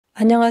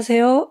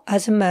안녕하세요.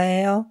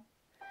 아줌마예요.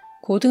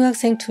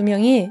 고등학생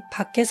 2명이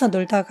밖에서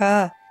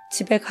놀다가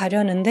집에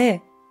가려는데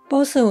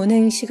버스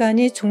운행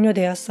시간이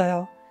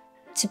종료되었어요.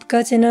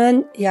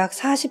 집까지는 약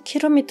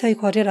 40km의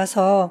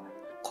거리라서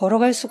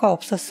걸어갈 수가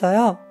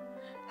없었어요.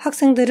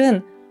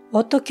 학생들은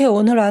어떻게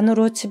오늘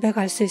안으로 집에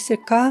갈 수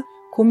있을까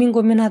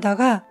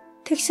고민하다가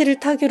택시를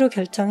타기로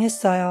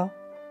결정했어요.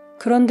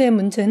 그런데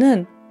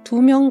문제는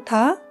 2명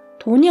다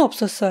돈이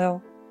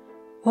없었어요.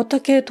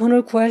 어떻게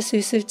돈을 구할 수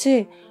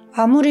있을지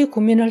아무리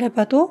고민을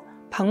해봐도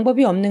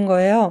방법이 없는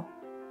거예요.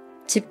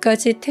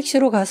 집까지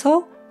택시로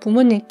가서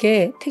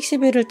부모님께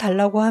택시비를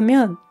달라고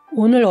하면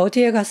오늘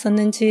어디에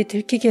갔었는지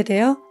들키게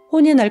되어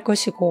혼이 날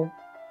것이고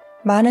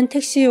많은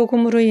택시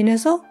요금으로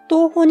인해서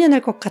또 혼이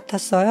날 것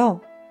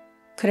같았어요.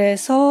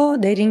 그래서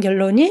내린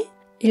결론이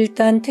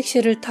일단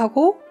택시를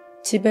타고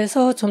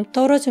집에서 좀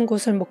떨어진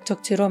곳을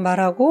목적지로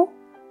말하고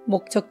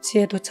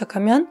목적지에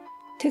도착하면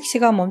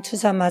택시가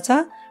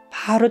멈추자마자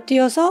바로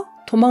뛰어서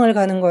도망을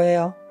가는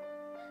거예요.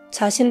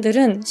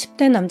 자신들은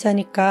 10대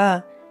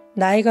남자니까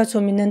나이가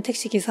좀 있는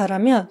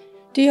택시기사라면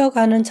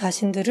뛰어가는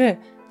자신들을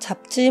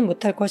잡지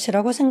못할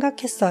것이라고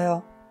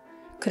생각했어요.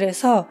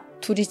 그래서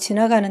둘이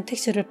지나가는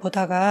택시를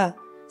보다가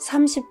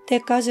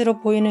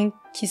 30대까지로 보이는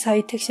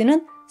기사의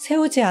택시는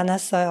세우지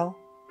않았어요.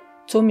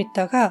 좀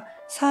있다가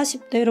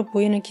 40대로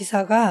보이는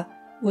기사가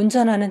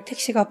운전하는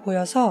택시가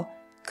보여서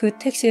그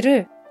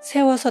택시를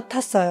세워서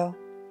탔어요.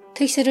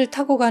 택시를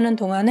타고 가는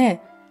동안에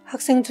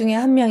학생 중에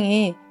한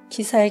명이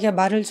기사에게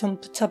말을 좀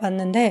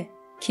붙여봤는데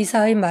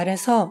기사의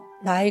말에서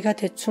나이가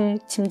대충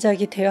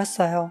짐작이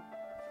되었어요.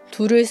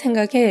 둘의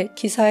생각에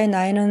기사의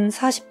나이는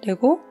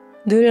 40대고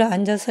늘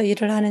앉아서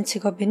일을 하는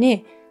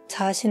직업이니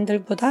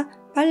자신들보다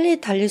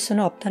빨리 달릴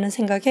수는 없다는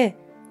생각에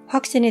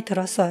확신이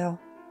들었어요.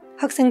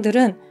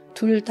 학생들은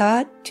둘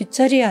다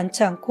뒷자리에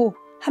앉지 않고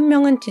한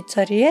명은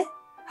뒷자리에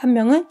한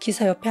명은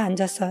기사 옆에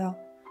앉았어요.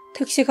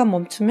 택시가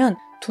멈추면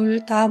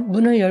둘 다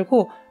문을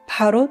열고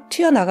바로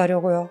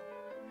튀어나가려고요.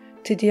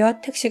 드디어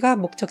택시가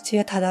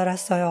목적지에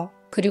다다랐어요.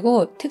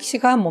 그리고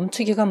택시가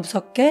멈추기가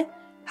무섭게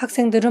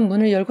학생들은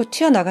문을 열고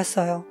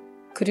튀어나갔어요.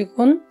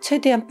 그리고는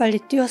최대한 빨리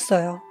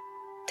뛰었어요.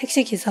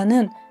 택시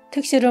기사는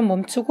택시를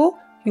멈추고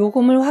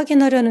요금을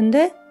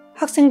확인하려는데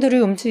학생들의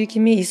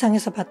움직임이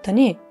이상해서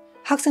봤더니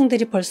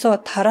학생들이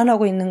벌써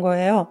달아나고 있는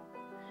거예요.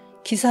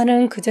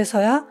 기사는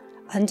그제서야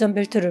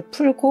안전벨트를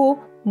풀고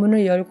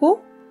문을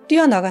열고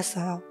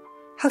뛰어나갔어요.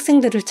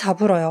 학생들을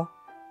잡으러요.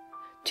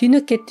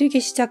 뒤늦게 뛰기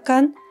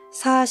시작한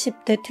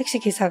 40대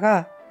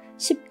택시기사가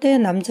 10대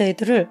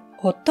남자애들을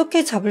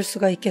어떻게 잡을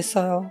수가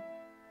있겠어요.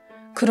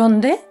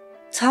 그런데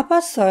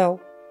잡았어요.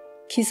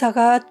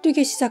 기사가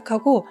뛰기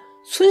시작하고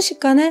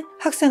순식간에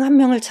학생 한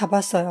명을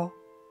잡았어요.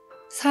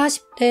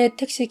 40대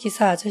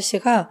택시기사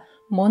아저씨가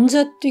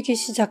먼저 뛰기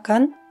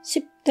시작한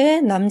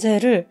 10대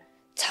남자애를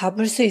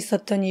잡을 수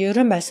있었던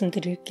이유를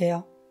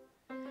말씀드릴게요.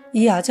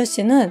 이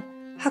아저씨는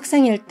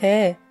학생일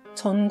때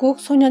전국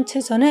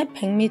소년체전의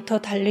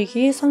 100m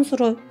달리기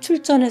선수로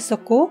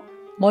출전했었고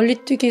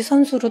멀리뛰기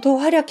선수로도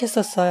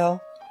활약했었어요.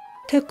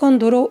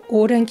 태권도로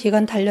오랜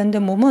기간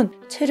단련된 몸은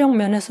체력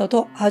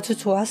면에서도 아주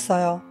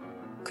좋았어요.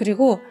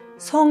 그리고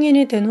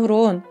성인이 된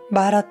후론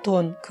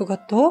마라톤,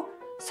 그것도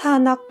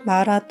산악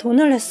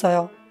마라톤을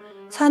했어요.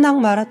 산악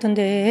마라톤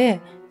대회에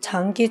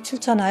장기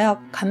출전하여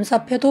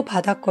감사패도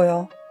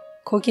받았고요.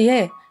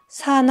 거기에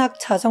산악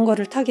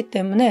자전거를 타기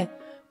때문에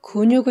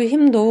근육의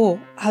힘도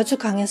아주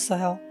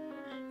강했어요.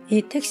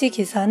 이 택시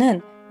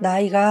기사는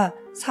나이가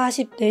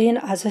 40대인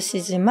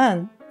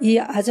아저씨지만 이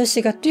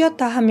아저씨가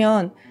뛰었다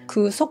하면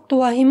그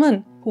속도와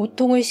힘은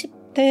보통의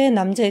 10대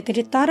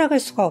남자애들이 따라갈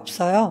수가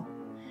없어요.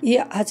 이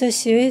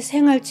아저씨의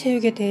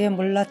생활체육에 대해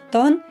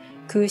몰랐던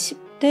그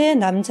 10대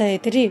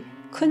남자애들이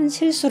큰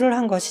실수를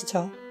한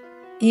것이죠.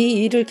 이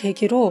일을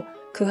계기로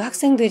그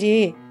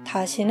학생들이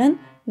다시는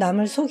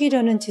남을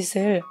속이려는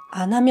짓을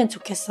안 하면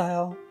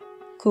좋겠어요.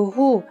 그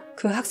후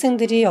그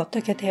학생들이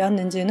어떻게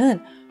되었는지는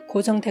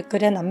고정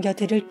댓글에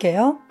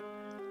남겨드릴게요.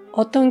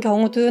 어떤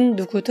경우든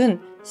누구든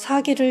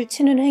사기를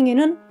치는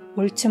행위는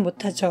옳지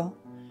못하죠.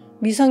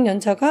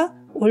 미성년자가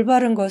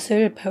올바른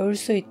것을 배울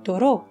수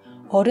있도록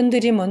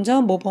어른들이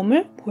먼저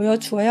모범을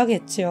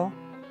보여주어야겠지요.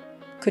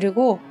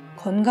 그리고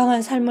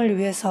건강한 삶을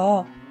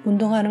위해서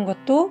운동하는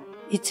것도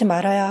잊지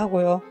말아야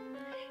하고요.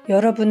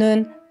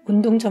 여러분은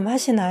운동 좀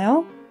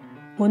하시나요?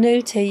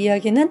 오늘 제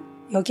이야기는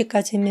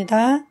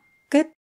여기까지입니다. 끝!